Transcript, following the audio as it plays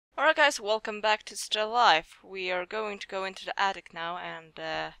Alright guys, welcome back to Still Life. We are going to go into the attic now and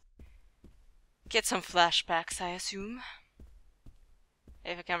get some flashbacks, I assume.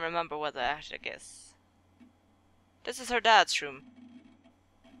 If I can remember what the attic is. This is her dad's room.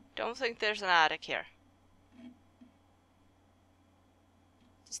 Don't think there's an attic here.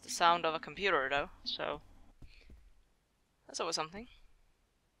 It's the sound of a computer though, so that's always something.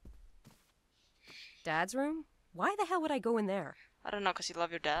 Dad's room? Why the hell would I go in there? I don't know, 'cause you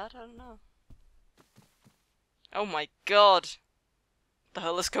love your dad? I don't know. Oh my god! What the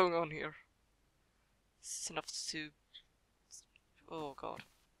hell is going on here? It's enough to... Oh god.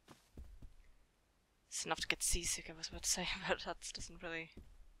 It's enough to get seasick, I was about to say, but that doesn't really...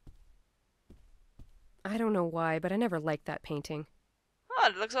 I don't know why, but I never liked that painting. Oh,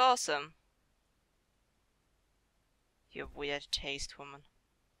 it looks awesome. You have weird taste, woman.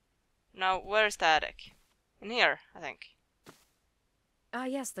 Now, where's the attic? In here, I think. Ah,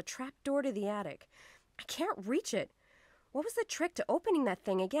 yes, the trap door to the attic. I can't reach it. What was the trick to opening that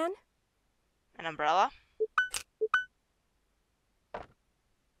thing again? An umbrella?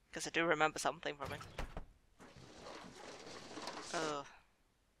 Because I do remember something from it. Ugh.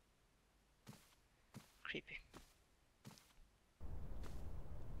 Creepy.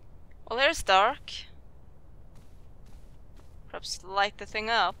 Well, here's dark. Perhaps light the thing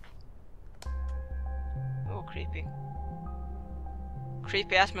up. Oh, creepy.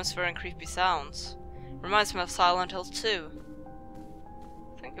 Creepy atmosphere and creepy sounds. Reminds me of Silent Hill 2.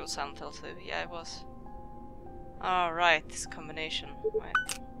 I think it was Silent Hill 2. Yeah, it was. Alright, this combination. Wait.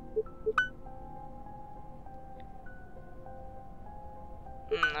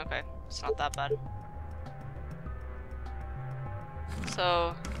 Okay. It's not that bad.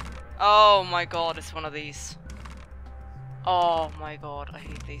 So... Oh my god, it's one of these. Oh my god, I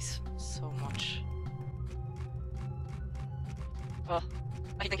hate these so much. Oh,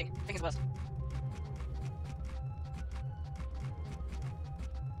 I hate thinking. Thinking's the best.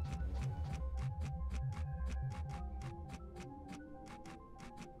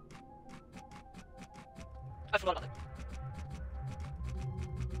 I forgot about it.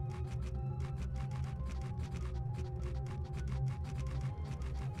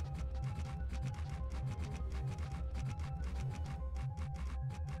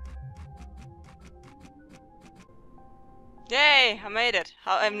 Yay! I made it!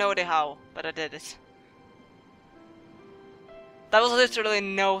 I have no idea how, but I did it. That was literally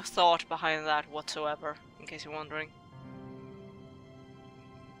no thought behind that whatsoever, in case you're wondering.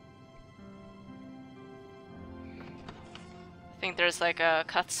 I think there's like a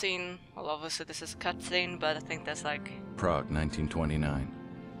cutscene. Well, obviously this is a cutscene, but I think there's like... Prague, 1929.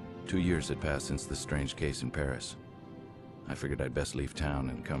 2 years had passed since the strange case in Paris. I figured I'd best leave town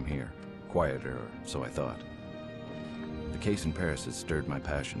and come here. Quieter, or so I thought. The case in Paris had stirred my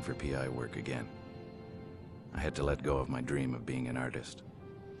passion for PI work again. I had to let go of my dream of being an artist.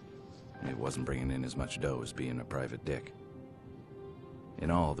 It wasn't bringing in as much dough as being a private dick. In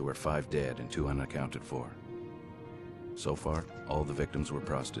all, there were 5 dead and 2 unaccounted for. So far, all the victims were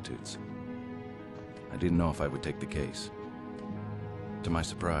prostitutes. I didn't know if I would take the case. To my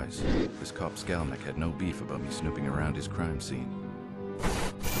surprise, this cop Skalnik had no beef about me snooping around his crime scene.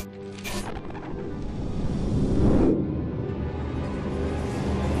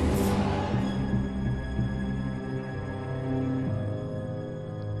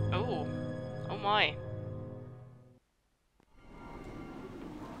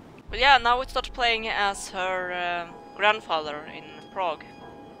 But yeah, now we start playing as her grandfather in Prague.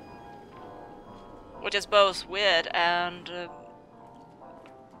 Which is both weird and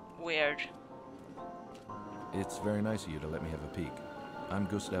weird. It's very nice of you to let me have a peek. I'm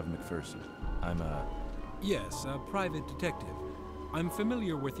Gus MacPherson. I'm a... Yes, a private detective. I'm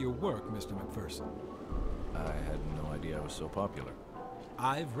familiar with your work, Mr. MacPherson. I had no idea I was so popular.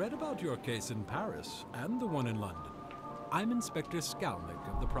 I've read about your case in Paris and the one in London. I'm Inspector Skalnik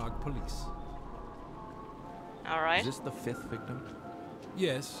of the Prague Police. Alright. Is this the 5th victim?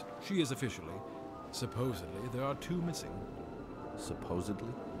 Yes, she is officially. Supposedly, there are 2 missing.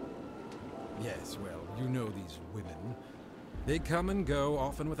 Supposedly? Yes, well, you know these women. They come and go,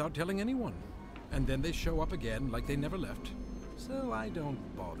 often without telling anyone. And then they show up again like they never left. So I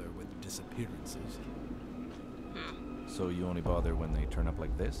don't bother with disappearances. So you only bother when they turn up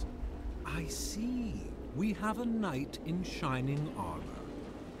like this? I see. We have a knight in shining armor.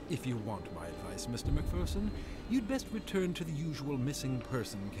 If you want my advice, Mr. MacPherson, you'd best return to the usual missing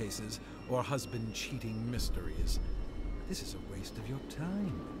person cases or husband cheating mysteries. This is a waste of your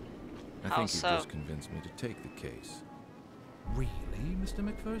time. I How think so? you've just convinced me to take the case. Really, Mr.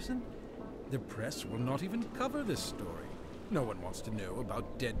 MacPherson? The press will not even cover this story. No one wants to know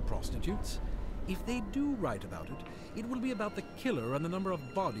about dead prostitutes. If they do write about it, it will be about the killer and the number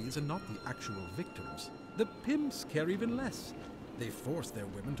of bodies and not the actual victims. The pimps care even less. They force their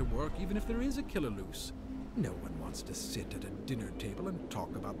women to work even if there is a killer loose. No one wants to sit at a dinner table and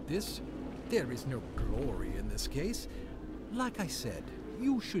talk about this. There is no glory in this case. Like I said,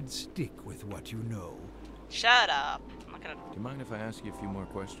 you should stick with what you know. Shut up. I'm not gonna. Do you mind if I ask you a few more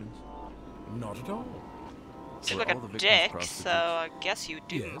questions? Not at all. Seem Were like all the a victims dick, prostitutes? so I guess you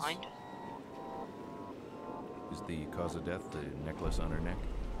do Yes. mind. Is the cause of death the necklace on her neck?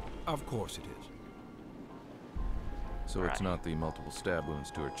 Of course it is. So it's Right. not the multiple stab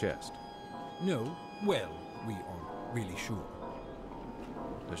wounds to her chest. No, well, we aren't really sure.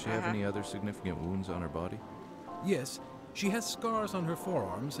 Does she have any other significant wounds on her body? Yes, she has scars on her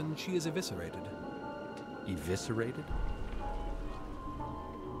forearms and she is eviscerated. Eviscerated?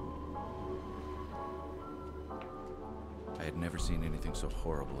 I had never seen anything so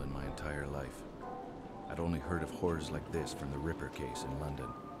horrible in my entire life. I'd only heard of horrors like this from the Ripper case in London.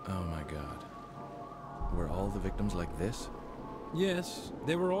 Oh my god. Were all the victims like this? Yes,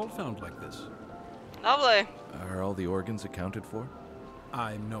 they were all found like this. Lovely. Are all the organs accounted for?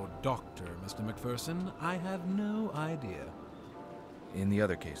 I'm no doctor, Mr. MacPherson. I have no idea. In the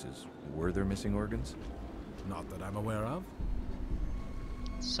other cases, were there missing organs? Not that I'm aware of.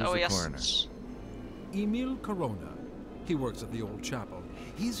 So Who's the yes. coroner? Emil Corona. He works at the old chapel.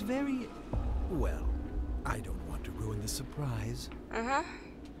 He's very... well, I don't want to ruin the surprise. Uh-huh.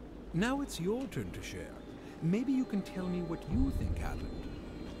 Now it's your turn to share. Maybe you can tell me what you think happened.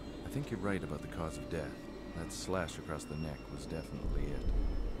 I think you're right about the cause of death. That slash across the neck was definitely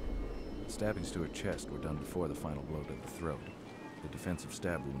it. Stabbings to her chest were done before the final blow to the throat. The defensive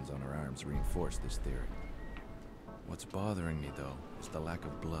stab wounds on her arms reinforce this theory. What's bothering me, though, is the lack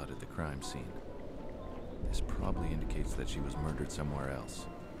of blood at the crime scene. This probably indicates that she was murdered somewhere else,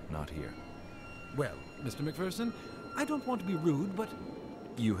 not here. Well, Mr. MacPherson, I don't want to be rude, but...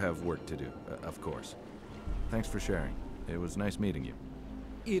 You have work to do, of course. Thanks for sharing. It was nice meeting you.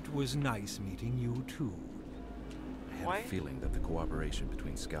 it was nice meeting you, too. I had Why? a feeling that the cooperation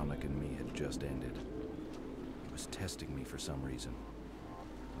between Skalnik and me had just ended. He was testing me for some reason.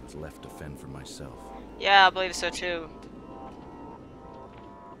 I was left to fend for myself. Yeah, I believe so too.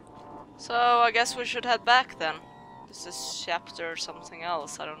 So I guess we should head back then. This is chapter something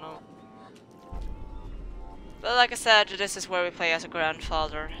else, I don't know. But like I said, this is where we play as a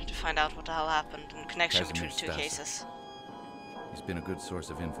grandfather to find out what the hell happened in connection Casimir between the two Stasa. cases. He's been a good source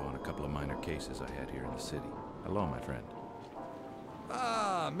of info on a couple of minor cases I had here in the city. Hello, my friend.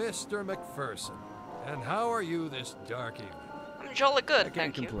 Ah, Mr. MacPherson. And how are you this dark evening? I'm jolly good, I can't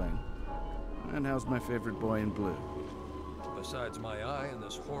thank you. complain. And how's my favorite boy in blue? Besides my eye and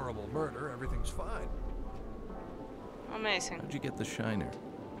this horrible murder, everything's fine. Amazing. How'd you get the shiner?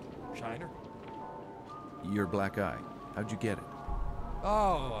 Shiner? Your black eye. How'd you get it?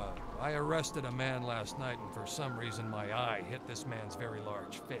 Oh, I arrested a man last night, and for some reason my eye hit this man's very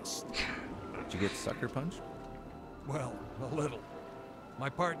large fist. Did you get sucker punched? Well, a little. My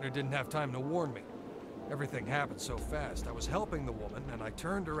partner didn't have time to warn me. Everything happened so fast. I was helping the woman, and I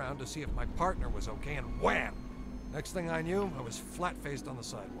turned around to see if my partner was okay, and wham! Next thing I knew, I was flat-faced on the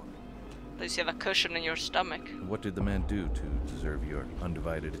sidewalk. At least you have a cushion in your stomach. What did the man do to deserve your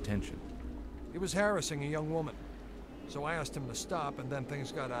undivided attention? He was harassing a young woman. So I asked him to stop, and then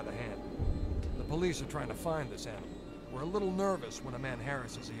things got out of hand. The police are trying to find this animal. We're a little nervous when a man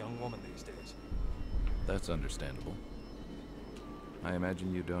harasses a young woman these days. That's understandable. I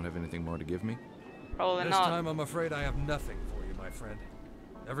imagine you don't have anything more to give me? Probably This not. time, I'm afraid I have nothing for you, my friend.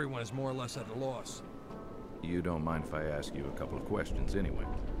 Everyone is more or less at a loss. You don't mind if I ask you a couple of questions anyway.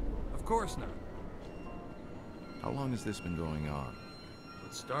 Of course not. How long has this been going on?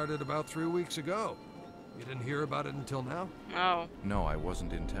 It started about 3 weeks ago. You didn't hear about it until now? No. No, I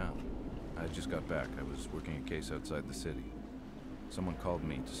wasn't in town. I just got back. I was working a case outside the city. Someone called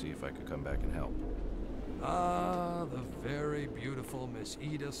me to see if I could come back and help. Ah, the very beautiful Miss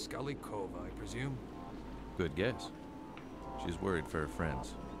Ida Skalikova, I presume. Good guess. She's worried for her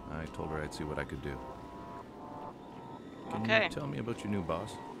friends. I told her I'd see what I could do. Can Okay. you tell me about your new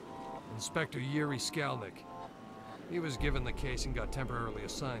boss? Inspector Yuri Skalnik. He was given the case and got temporarily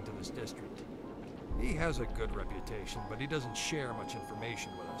assigned to this district. He has a good reputation, but he doesn't share much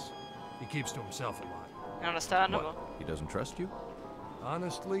information with us. He keeps to himself a lot. Understandable. He doesn't trust you?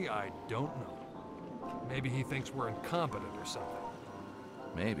 Honestly, I don't know. Maybe he thinks we're incompetent or something.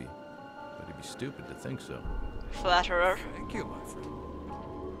 Maybe. But he'd be stupid to think so. Flatterer. Thank you, my friend. Were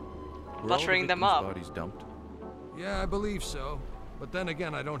all the Buttering them victims' up. bodies dumped? Yeah, I believe so. But then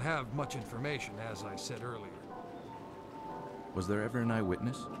again, I don't have much information, as I said earlier. Was there ever an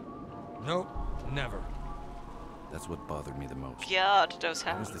eyewitness? Nope, never. That's what bothered me the most. God, those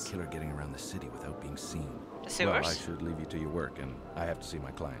How hounds. was the killer getting around the city without being seen? The sewers? Well, I should leave you to your work, and I have to see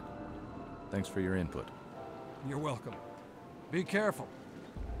my client. Thanks for your input. You're welcome. Be careful.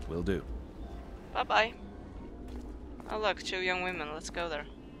 Will do. Bye-bye. Oh look, 2 young women. Let's go there.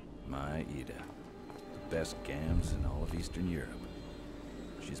 My Ida. The best gams in all of Eastern Europe.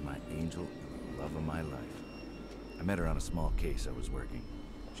 She's my angel and the love of my life. I met her on a small case I was working.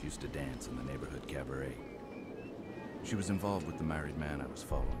 She used to dance in the neighborhood cabaret. She was involved with the married man I was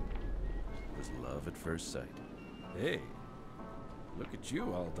following. It was love at first sight. Hey, look at you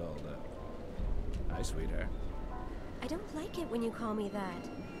all dolled up. Hi, sweetheart. I don't like it when you call me that.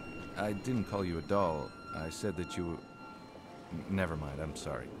 I didn't call you a doll. I said that you... Never mind, I'm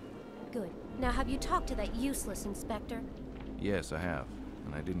sorry. Good. Now have you talked to that useless inspector? Yes, I have,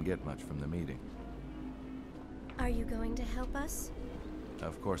 and I didn't get much from the meeting. Are you going to help us?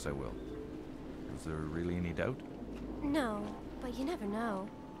 Of course I will. Is there really any doubt? No, but you never know.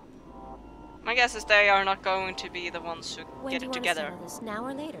 My guess is they are not going to be the ones who When get do it you together. want to settle this, now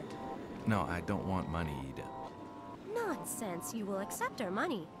or later? No, I don't want money, Ida. Nonsense. You will accept our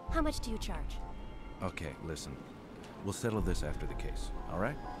money. How much do you charge? Okay, listen. We'll settle this after the case, all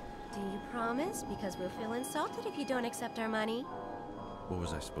right? Do you promise? Because we'll feel insulted if you don't accept our money. What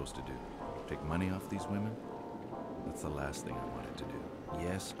was I supposed to do? Take money off these women? That's the last thing I wanted to do.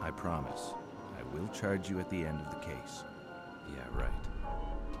 Yes, I promise. I will charge you at the end of the case. Yeah, right.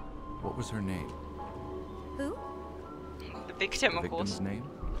 What was her name? The Who? victim, The of course. victim's name?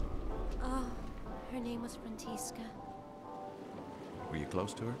 Oh, her name was Frantiska. Were you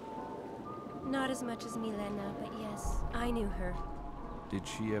close to her? Not as much as Milena, but yes, I knew her. Did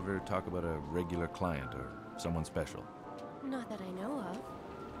she ever talk about a regular client or someone special? Not that I know of.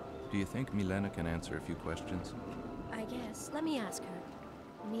 Do you think Milena can answer a few questions? I guess. Let me ask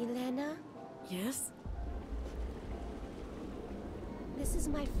her. Milena? Yes? This is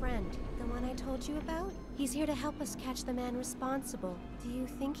my friend, the one I told you about. He's here to help us catch the man responsible. Do you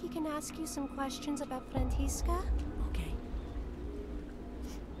think he can ask you some questions about Frantiska? Okay.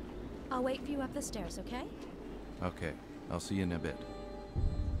 I'll wait for you up the stairs, okay? Okay, I'll see you in a bit.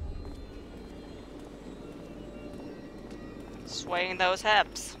 Swaying those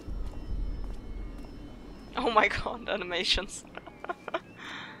hips. Oh my god, animations.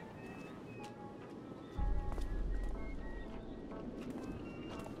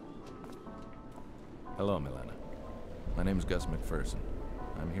 Hello, Milena. My name's Gus MacPherson.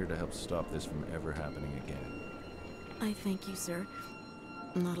 I'm here to help stop this from ever happening again. I thank you, sir.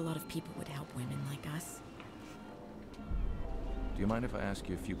 Not a lot of people would help women like us. Do you mind if I ask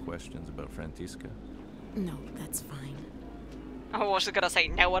you a few questions about Frantiska? No, that's fine. I was gonna say,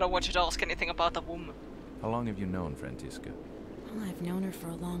 no, I don't want you to ask anything about the woman. How long have you known Frantiska? Well, I've known her for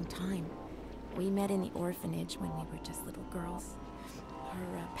a long time. We met in the orphanage when we were just little girls.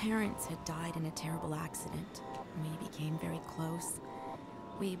 Her parents had died in a terrible accident. We became very close.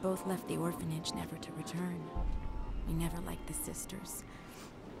 We both left the orphanage, never to return. We never liked the sisters.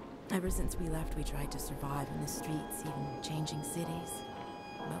 Ever since we left, we tried to survive in the streets, even changing cities.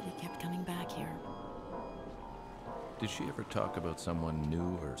 But we kept coming back here. Did she ever talk about someone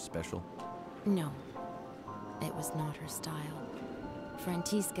new or special? No. It was not her style.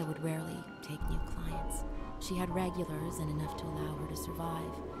 Frantiska would rarely take new clients. She had regulars and enough to allow her to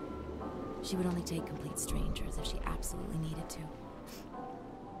survive. She would only take complete strangers if she absolutely needed to.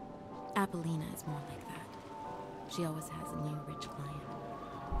 Apollina is more like that. She always has a new rich client.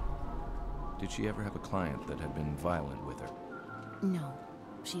 Did she ever have a client that had been violent with her? No.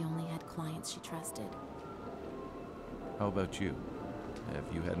 She only had clients she trusted. How about you? Have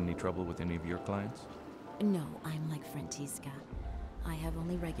you had any trouble with any of your clients? No, I'm like Frantiska. I have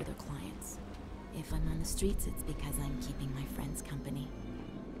only regular clients. If I'm on the streets, it's because I'm keeping my friends company.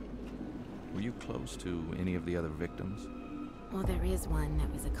 Were you close to any of the other victims? Well, there is one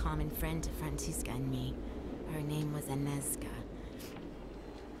that was a common friend to Frantiska and me. Her name was Agnieszka.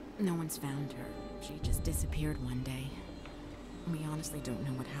 No one's found her. She just disappeared one day. We honestly don't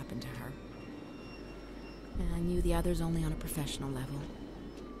know what happened to her. And I knew the others only on a professional level.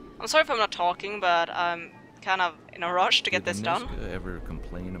 I'm sorry if I'm not talking, but I'm kind of in a rush to get this done. Did Agnieszka ever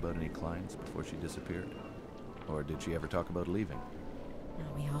complain about any clients before she disappeared? Or did she ever talk about leaving?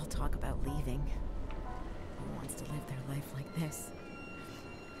 Well, we all talk about leaving. Who wants to live their life like this?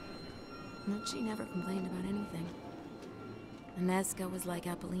 But she never complained about anything. Agnieszka was like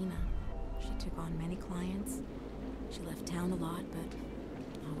Apollina. She took on many clients. She left town a lot,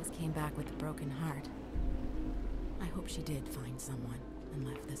 but always came back with a broken heart. I hope she did find someone and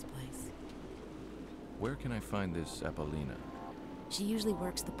left this place. Where can I find this Apollina? She usually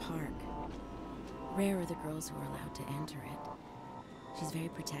works the park. Rare are the girls who are allowed to enter it. She's very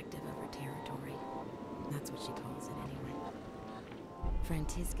protective of her territory. That's what she calls it anyway.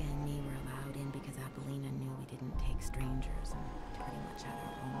 Frantiska and me were allowed in because Apollina knew we didn't take strangers and pretty much had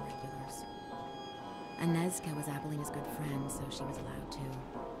our own regulars. Anezka was Apollina's good friend, so she was allowed too.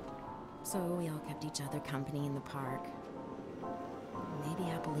 So we all kept each other company in the park. Maybe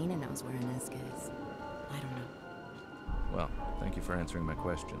Apollina knows where Anezka is. I don't know. Well, thank you for answering my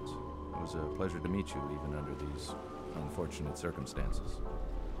questions. It was a pleasure to meet you, even under these unfortunate circumstances.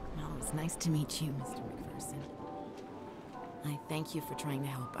 Well, it was nice to meet you, Mr. MacPherson. I thank you for trying to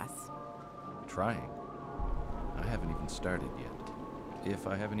help us. Trying? I haven't even started yet. If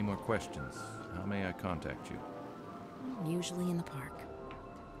I have any more questions, how may I contact you? Usually in the park.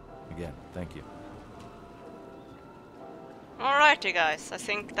 Again, thank you. Alrighty guys, I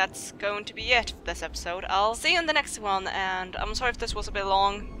think that's going to be it for this episode. I'll see you in the next one, and I'm sorry if this was a bit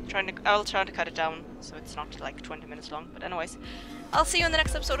long. I'll try to cut it down so it's not like 20 minutes long. But anyways, I'll see you in the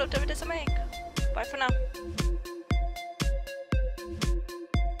next episode of David Is a Make. Bye for now.